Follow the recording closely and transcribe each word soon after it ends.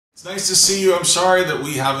It's nice to see you. I'm sorry that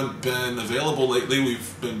we haven't been available lately.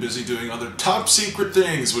 We've been busy doing other top secret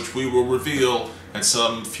things, which we will reveal at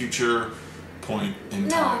some future point in time.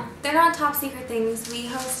 No, they're not top secret things. We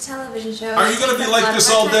host a television show. Are you going to be like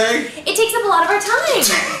this all day? It takes up a lot of our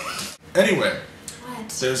time. Anyway. What?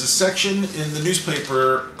 There's a section in the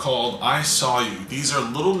newspaper called I Saw You. These are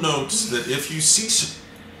little notes that if you see...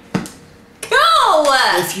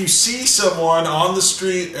 If you see someone on the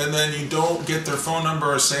street and then you don't get their phone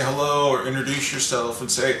number or say hello or introduce yourself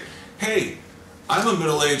and say, hey, I'm a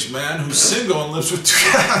middle-aged man who's single and lives with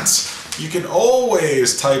 2 cats, you can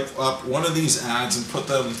always type up one of these ads and put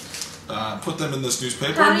them in this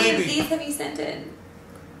newspaper. How many of these have you sent in?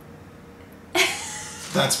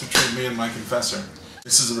 That's between me and my confessor.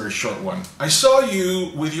 This is a very short one. I saw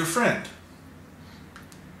you with your friend.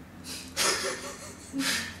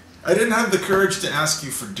 I didn't have the courage to ask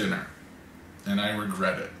you for dinner, and I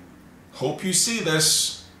regret it. Hope you see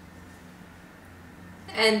this.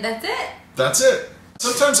 And that's it? That's it.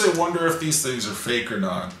 Sometimes I wonder if these things are fake or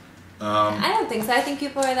not. I don't think so. I think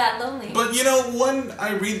people are that lonely. But you know, when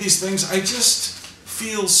I read these things, I just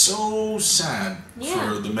feel so sad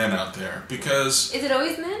for the men out there, because... Is it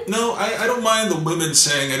always men? No, I don't mind the women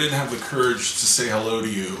saying I didn't have the courage to say hello to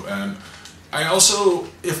you, and... I also,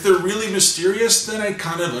 if they're really mysterious, then I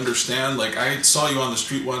kind of understand. Like, I saw you on the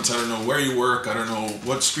street once, I don't know where you work, I don't know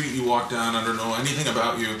what street you walk down, I don't know anything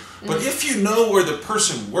about you. But if you know where the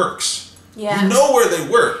person works, you know where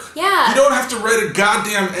they work, you don't have to write a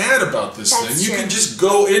goddamn ad about this thing. You can just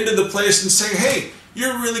go into the place and say, hey,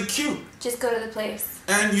 you're really cute. Just go to the place.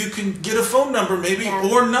 And you can get a phone number, maybe,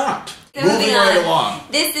 or not. So moving right along.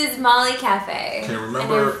 This is Molli Cafe. Okay,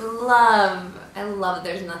 remember... And I love that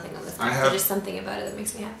there's nothing on this list. There's just something about it that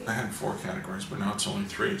makes me happy. I had 4 categories, but now it's only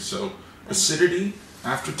 3. So, acidity,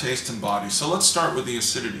 aftertaste, and body. So let's start with the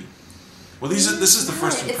acidity. Well, this is the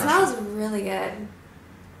first impression. It smells really good.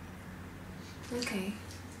 Okay.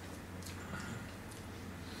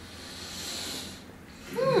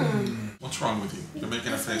 What's wrong with you? You're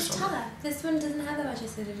making a face on it. This one doesn't have that much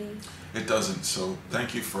acidity. It doesn't, so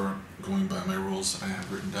thank you for going by my rules I have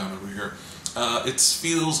written down over here. It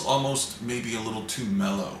feels almost maybe a little too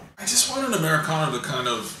mellow. I just want an Americano to kind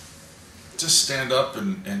of just stand up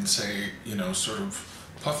and say, you know, sort of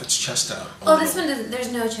puff its chest out. Oh, this one doesn't,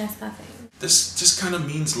 there's no chest puffing. This just kind of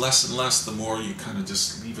means less and less the more you kind of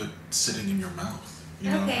just leave it sitting in your mouth.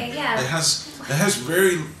 You know? Okay, yeah. It has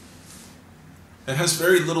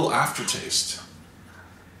very little aftertaste.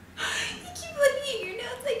 You keep looking at your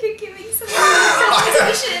nose like you're giving some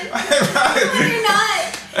presentation. No, you're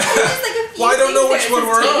not. Just like a few well, I don't know which one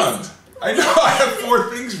we're on. taste. I know I have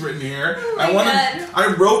 4 things written here. Oh my God.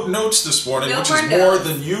 I wrote notes this morning, which is more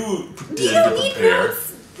than you did You don't to need prepare.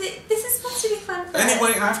 notes. This is supposed to be fun for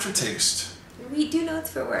Anyway, us. aftertaste. We do notes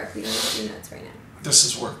for work. We don't do notes right now. This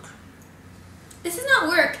is work. This is not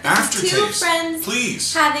work. This Aftertaste. is 2 friends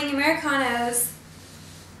Please. having Americanos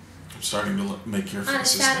I'm starting to make your on a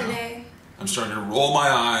faces Saturday. now. I'm starting to roll my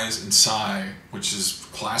eyes and sigh, which is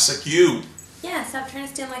classic you. Yeah, stop trying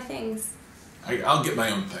to steal my things. I'll get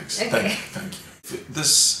my own things. Okay. Thank you. If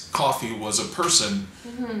this coffee was a person,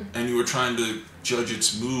 and you were trying to judge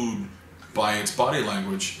its mood by its body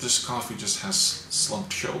language, this coffee just has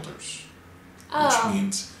slumped shoulders,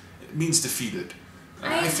 which means defeated.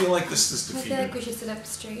 I feel like this is defeated. I feel like we should sit up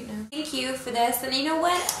straight now. Thank you for this, and you know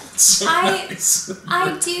what? So nice.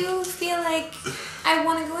 I do feel like I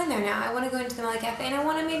want to go in there now. I want to go into the Molli Cafe, and I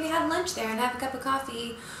want to maybe have lunch there and have a cup of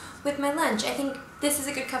coffee with my lunch. I think this is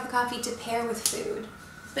a good cup of coffee to pair with food.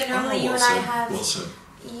 But normally you and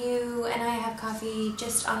I have coffee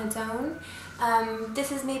just on its own.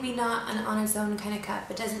 This is maybe not an on its own kind of cup.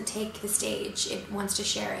 It doesn't take the stage. It wants to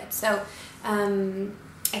share it. So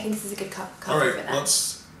I think this is a good cup of coffee for that. Alright,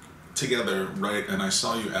 let's together write, and I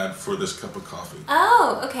saw you add for this cup of coffee.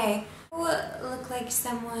 Oh, okay. You look like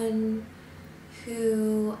someone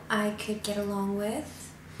who I could get along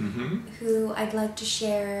with, who I'd like to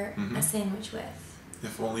share a sandwich with.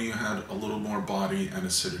 If only you had a little more body and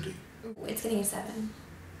acidity. It's getting a 7.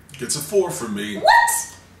 It's a 4 for me.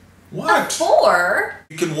 What? What? A 4?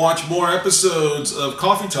 You can watch more episodes of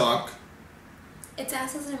Coffee Talk. It's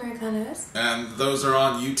Assholes and Americanos. And those are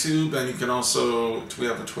on YouTube, and you can also... Do we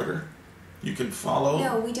have a Twitter? You can follow?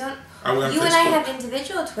 No, we don't. Are we on you Facebook? and I have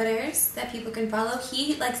individual Twitters that people can follow.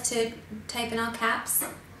 He likes to type in all caps.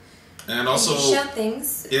 And also, and shout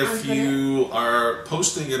things if you are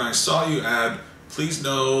posting an I Saw You ad, please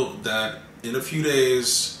know that in a few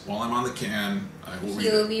days, while I'm on the can, I will read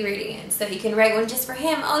it. You'll be reading it. So you can write one just for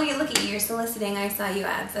him. Oh, you look at you. You're soliciting. I saw you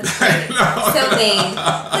ads. That's great. So vain.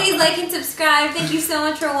 Please like and subscribe. Thank you so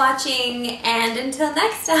much for watching. And until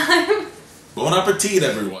next time. Bon appetit,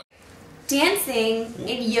 everyone. Dancing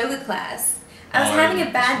in yoga class. I was having a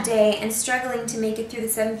bad day and struggling to make it through the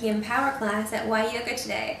 7 p.m. power class at Y Yoga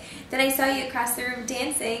today. Then I saw you across the room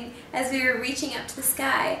dancing as we were reaching up to the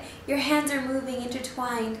sky. Your hands are moving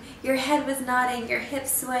intertwined. Your head was nodding, your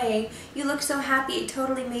hips swaying. You looked so happy it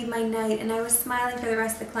totally made my night, and I was smiling for the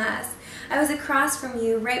rest of the class. I was across from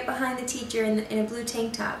you, right behind the teacher in a blue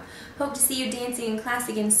tank top. Hope to see you dancing in class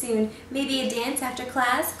again soon. Maybe a dance after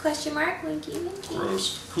class? Question mark. Winky, winky.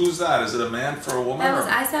 Gross. Who's that? Is it a man for a woman? That was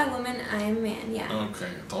I saw a woman, I am a man, yeah. Okay,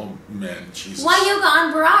 it's all men. Jesus. Y Yoga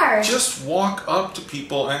on Berard. Just walk up to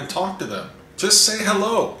people and talk to them. Just say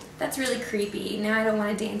hello. That's really creepy. Now I don't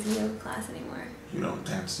want to dance in yoga class anymore. You don't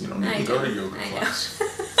dance. You don't need to go to yoga class.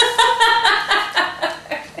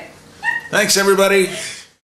 Thanks, everybody.